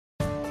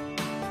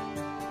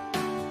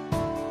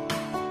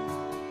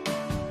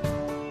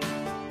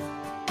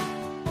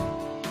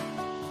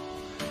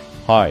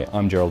Hi,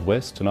 I'm Gerald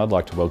West and I'd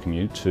like to welcome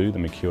you to the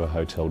Mercure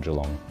Hotel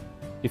Geelong.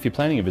 If you're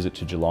planning a visit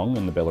to Geelong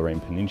and the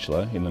Bellarine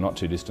Peninsula in the not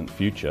too distant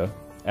future,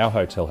 our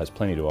hotel has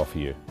plenty to offer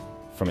you,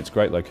 from its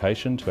great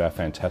location to our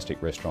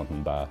fantastic restaurant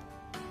and bar.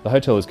 The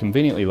hotel is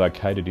conveniently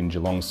located in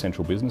Geelong's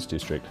central business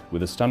district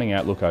with a stunning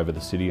outlook over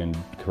the city and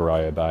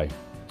Corio Bay.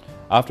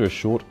 After a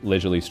short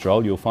leisurely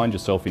stroll, you'll find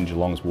yourself in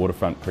Geelong's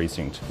waterfront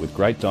precinct with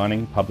great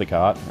dining, public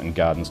art and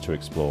gardens to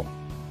explore.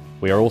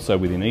 We are also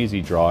within easy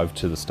drive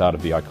to the start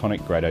of the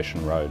iconic Great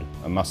Ocean Road,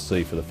 a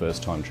must-see for the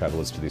first-time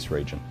travellers to this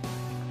region.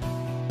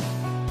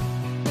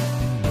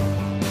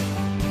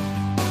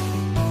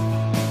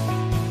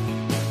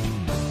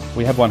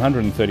 We have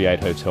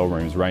 138 hotel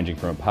rooms ranging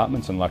from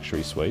apartments and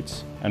luxury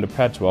suites, and are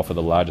proud to offer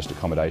the largest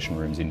accommodation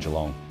rooms in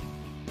Geelong.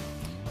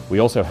 We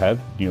also have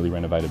newly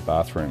renovated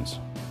bathrooms.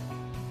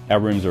 Our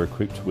rooms are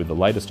equipped with the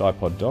latest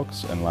iPod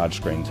docks and large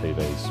screen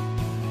TVs.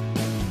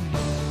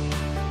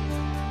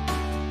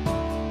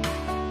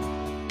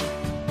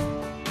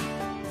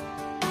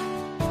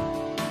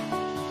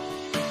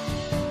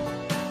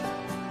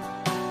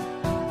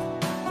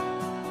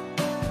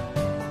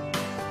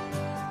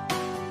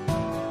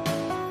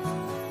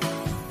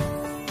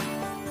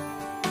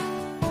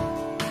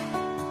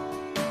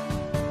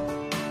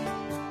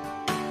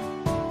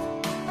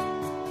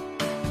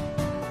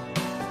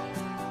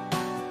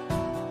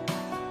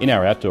 In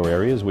our outdoor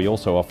areas, we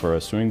also offer a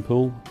swimming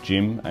pool,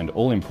 gym and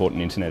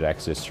all-important internet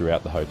access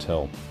throughout the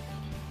hotel,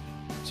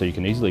 so you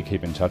can easily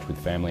keep in touch with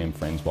family and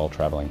friends while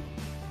travelling.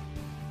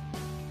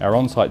 Our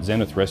on-site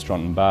Zenith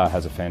restaurant and bar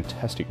has a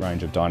fantastic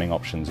range of dining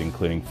options,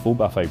 including full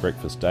buffet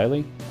breakfast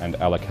daily and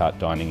a la carte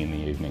dining in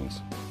the evenings.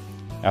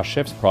 Our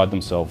chefs pride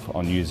themselves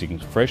on using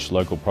fresh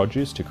local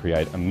produce to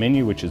create a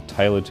menu which is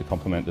tailored to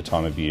complement the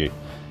time of year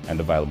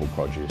and available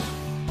produce.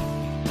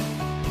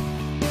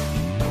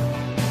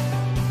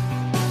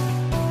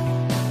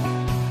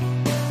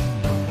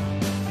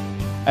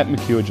 At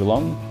Mercure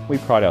Geelong, we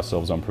pride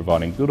ourselves on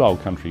providing good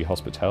old country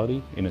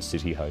hospitality in a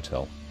city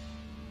hotel.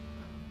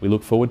 We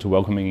look forward to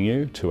welcoming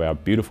you to our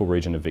beautiful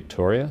region of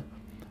Victoria,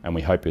 and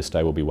we hope your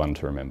stay will be one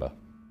to remember.